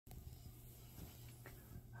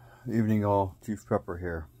Evening all, Chief Prepper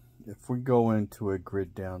here. If we go into a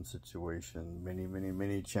grid down situation,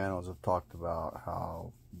 many channels have talked about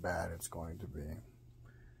how bad it's going to be.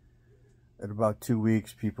 In about 2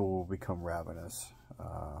 weeks, people will become ravenous,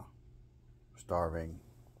 starving,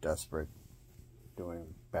 desperate,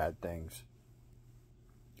 doing bad things.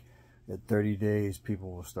 At 30 days,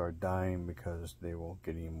 people will start dying because they won't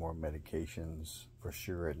get any more medications. For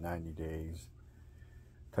sure at 90 days.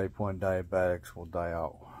 Type 1 diabetics will die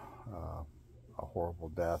out a horrible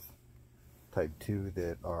death. Type 2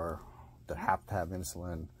 that have to have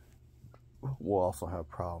insulin will also have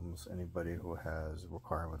problems. Anybody who has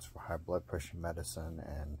requirements for high blood pressure medicine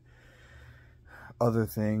and other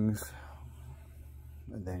things.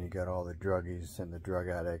 And then you got all the druggies and the drug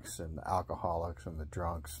addicts and the alcoholics and the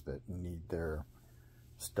drunks that need their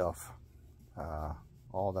stuff.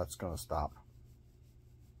 All that's going to stop.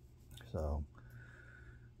 So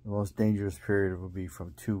the most dangerous period will be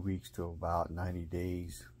from 2 weeks to about 90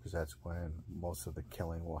 days, because that's when most of the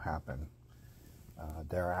killing will happen.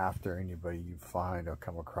 Thereafter, anybody you find or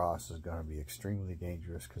come across is going to be extremely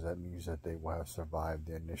dangerous, because that means that they will have survived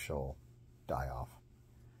the initial die-off.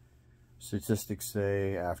 Statistics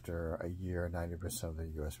say after a year, 90% of the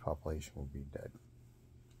U.S. population will be dead.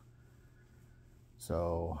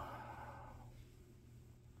 So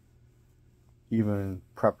even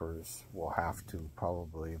preppers will have to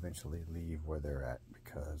probably eventually leave where they're at,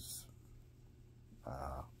 because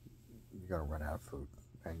you're going to run out of food,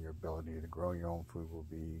 and your ability to grow your own food will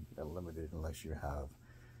be limited unless you have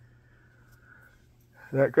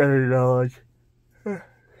that kind of knowledge,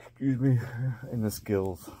 excuse me, and the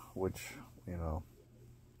skills, which, you know,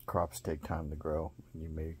 crops take time to grow. You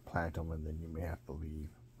may plant them and then you may have to leave.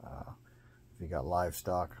 If you got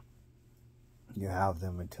livestock, you have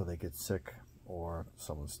them until they get sick, or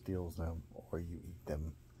someone steals them, or you eat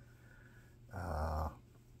them.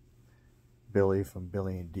 Billy from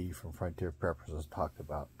Billy and D from Frontier Preppers has talked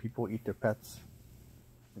about people eat their pets,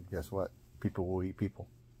 and guess what? People will eat people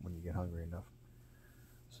when you get hungry enough.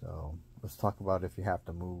 So let's talk about if you have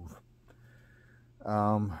to move.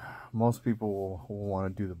 Most people will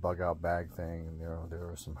want to do the bug out bag thing, and there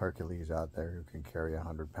are some Hercules out there who can carry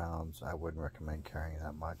 100 pounds. I wouldn't recommend carrying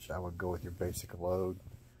that much. I would go with your basic load,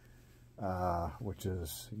 which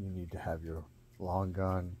is you need to have your long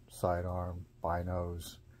gun, sidearm,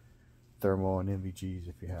 binos, thermal and NVGs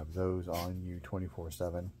if you have those on you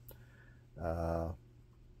 24/7.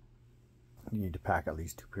 You need to pack at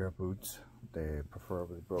least 2 pair of boots. They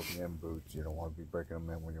preferably broken in boots. You don't want to be breaking them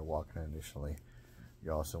in when you're walking initially.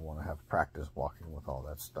 You also want to have practice walking with all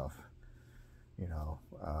that stuff. You know,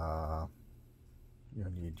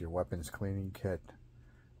 you'll need your weapons cleaning kit,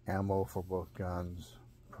 ammo for both guns.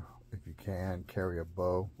 If you can, carry a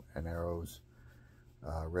bow and arrows,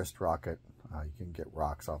 wrist rocket. You can get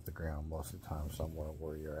rocks off the ground most of the time somewhere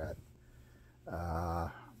where you're at.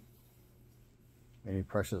 Any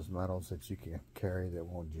precious metals that you can carry that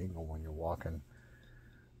won't jingle when you're walking.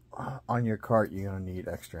 On your cart, you're going to need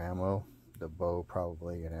extra ammo, the bow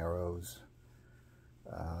probably, and arrows.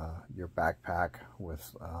 Your backpack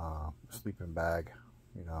with sleeping bag.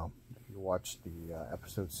 You know, if you watch the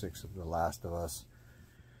episode 6 of The Last of Us,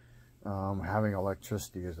 having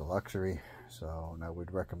electricity is a luxury. So, and I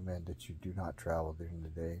would recommend that you do not travel during the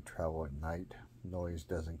day. Travel at night. Noise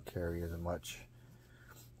doesn't carry as much.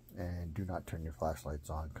 And do not turn your flashlights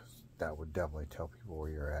on, because that would definitely tell people where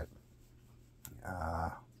you're at.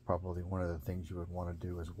 Probably one of the things you would want to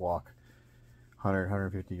do is walk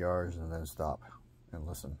 150 yards and then stop and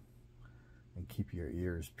listen. And keep your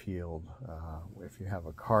ears peeled. If you have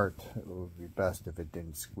a cart, it would be best if it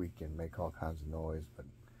didn't squeak and make all kinds of noise, but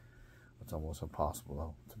it's almost impossible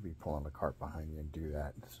though, to be pulling a cart behind you and do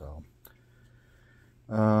that. So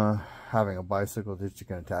having a bicycle that you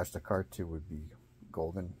can attach the cart to would be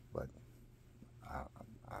golden, but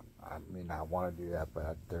I mean, I want to do that,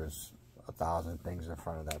 but there's 1,000 things in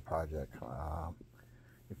front of that project.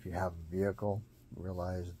 If you have a vehicle,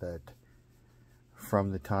 realize that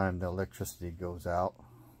from the time the electricity goes out,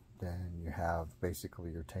 then you have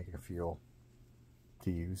basically your tank of fuel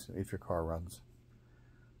to use if your car runs.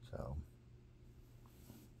 So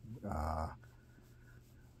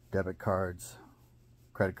debit cards,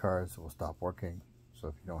 credit cards will stop working. So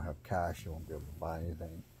if you don't have cash, you won't be able to buy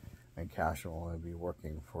anything, and cash will only be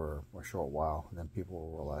working for a short while. And then people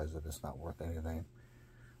will realize that it's not worth anything.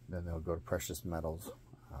 Then they'll go to precious metals.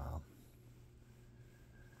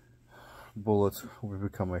 Bullets will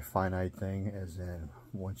become a finite thing, as in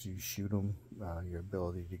once you shoot them, your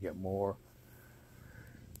ability to get more,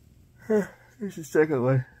 here's the second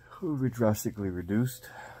one, will be drastically reduced.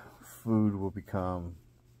 Food will become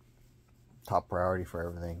top priority for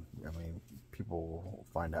everything. I mean, people will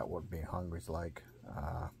find out what being hungry is like.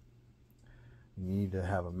 You need to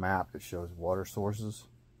have a map that shows water sources,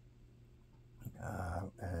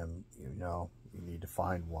 and you know, you need to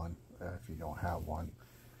find one if you don't have one.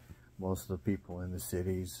 Most of the people in the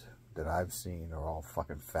cities that I've seen are all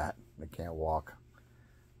fucking fat. They can't walk.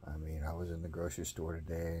 I mean, I was in the grocery store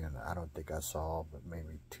today, and I don't think I saw but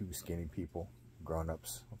maybe 2 skinny people,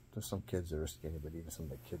 grown-ups. There's some kids that are skinny, but even some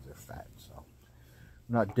of the kids are fat. So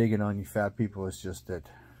I'm not digging on you fat people. It's just that,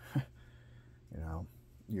 you know,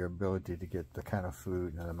 your ability to get the kind of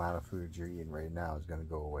food and the amount of food you're eating right now is going to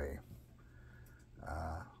go away.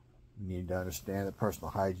 You need to understand that personal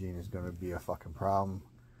hygiene is going to be a fucking problem.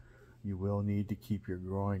 You will need to keep your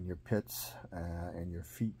groin, your pits, and your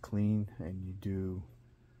feet clean, and you do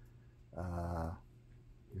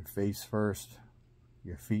your face first,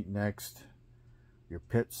 your feet next, your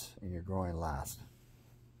pits, and your groin last.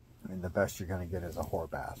 And the best you're going to get is a whore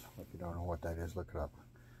bath. If you don't know what that is, look it up.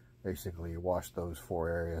 Basically, you wash those 4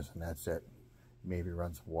 areas, and that's it. Maybe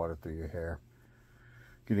run some water through your hair.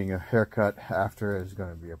 Getting a haircut after is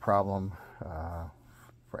going to be a problem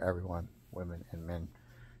for everyone, women and men.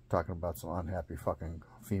 Talking about some unhappy fucking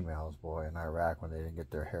females, boy, in Iraq when they didn't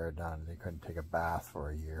get their hair done. They couldn't take a bath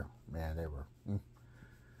for a year. Man, they were...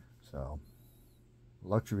 So,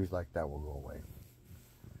 luxuries like that will go away.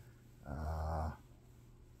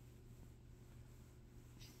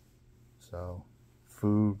 So,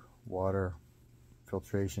 food, water,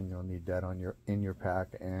 filtration, you'll need that on in your pack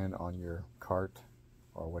and on your cart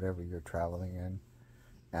or whatever you're traveling in.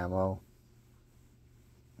 Ammo,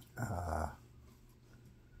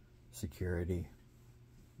 security,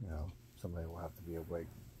 you know, somebody will have to be awake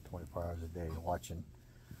 24 hours a day watching.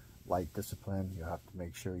 Light discipline, you have to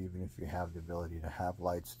make sure, even if you have the ability to have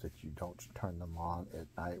lights, that you don't turn them on at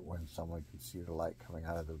night when someone can see the light coming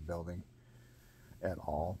out of the building at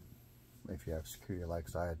all. If you have security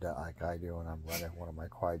lights like I do, and I'm running one of my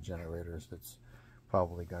quiet generators, that's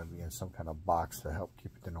probably going to be in some kind of box to help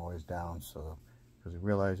keep the noise down. So, because you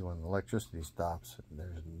realize when electricity stops and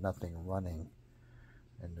there's nothing running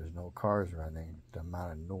and there's no cars running, the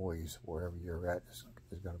amount of noise wherever you're at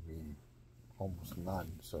is going to be almost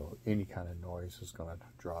none. So any kind of noise is going to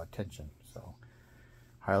draw attention. So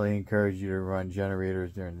highly encourage you to run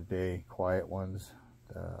generators during the day, quiet ones.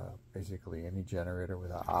 Basically any generator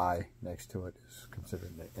with an I next to it is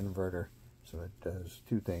considered an inverter. So it does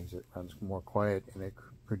 2 things. It runs more quiet and it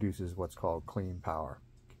produces what's called clean power.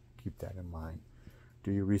 Keep that in mind.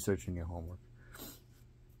 Do your research and your homework.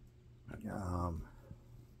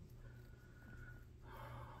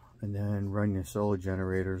 And then run your solar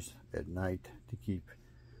generators at night to keep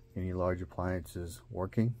any large appliances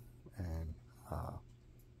working, and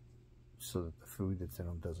so that the food that's in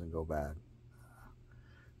them doesn't go bad.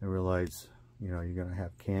 I realize, you know, you're going to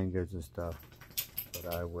have canned goods and stuff,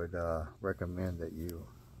 but I would recommend that you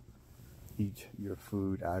eat your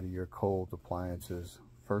food out of your cold appliances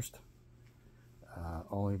first,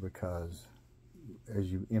 only because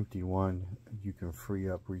as you empty one, you can free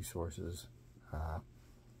up resources.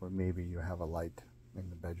 Or maybe you have a light in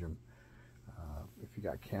the bedroom. If you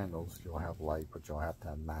got candles, you'll have light, but you'll have to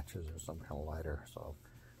have matches or some kind of lighter. So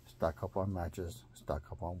stock up on matches, stock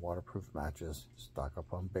up on waterproof matches, stock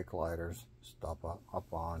up on Bic lighters, stock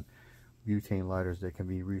up on butane lighters that can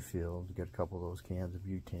be refilled. Get a couple of those cans of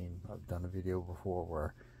butane. I've done a video before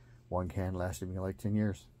where 1 can lasted me like 10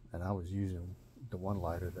 years, and I was using the 1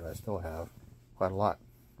 lighter that I still have quite a lot.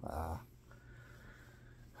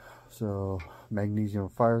 So magnesium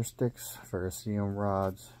fire sticks, ferrocerium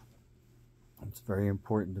rods. It's very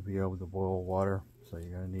important to be able to boil water, so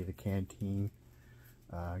you're going to need a canteen.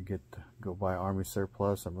 Go buy Army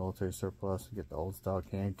surplus or military surplus. Get the old style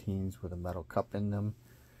canteens with a metal cup in them,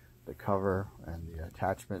 the cover and the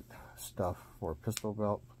attachment stuff for a pistol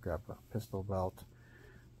belt. Grab a pistol belt.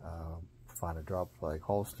 Find a drop leg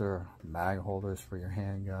holster, mag holders for your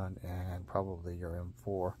handgun, and probably your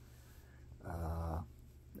M4.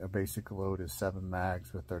 A basic load is 7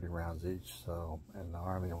 mags with 30 rounds each. So in the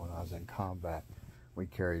Army, when I was in combat, we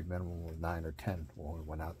carried minimum of 9 or 10 when we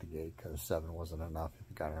went out the gate, because 7 wasn't enough. If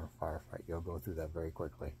you got in a firefight, you'll go through that very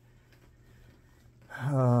quickly.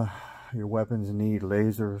 Your weapons need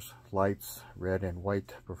lasers, lights, red and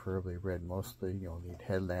white, preferably red mostly. You'll need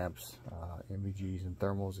headlamps, MVGs and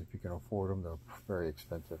thermals if you can afford them. They're very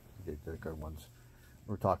expensive to get the good ones.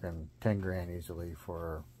 We're talking 10 grand easily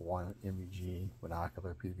for 1 MVG,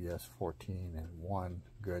 binocular, PVS 14, and 1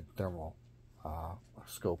 good thermal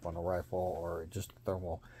scope on a rifle, or just a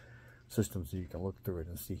thermal system so you can look through it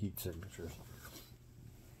and see heat signatures.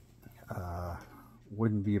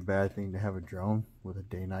 Wouldn't be a bad thing to have a drone with a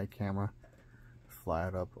day-night camera. fly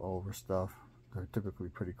it up over stuff. They're typically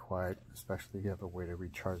pretty quiet, especially if you have a way to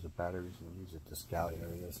recharge the batteries and use it to scout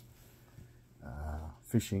areas.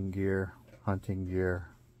 Fishing gear, hunting gear,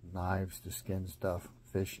 knives to skin stuff,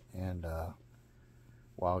 fish and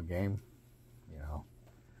wild game. You know,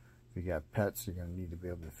 if you got pets, you're going to need to be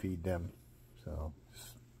able to feed them. So,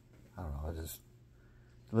 I don't know,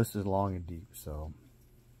 the list is long and deep, so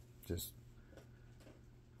just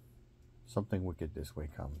something wicked this way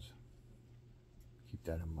comes. Keep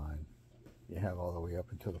that in mind. You have all the way up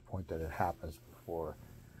until the point that it happens before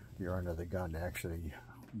you're under the gun to actually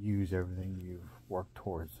use everything you've worked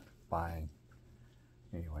towards buying.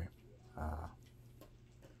 Anyway,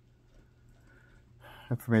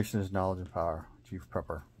 information is knowledge and power. Chief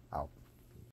Prepper out.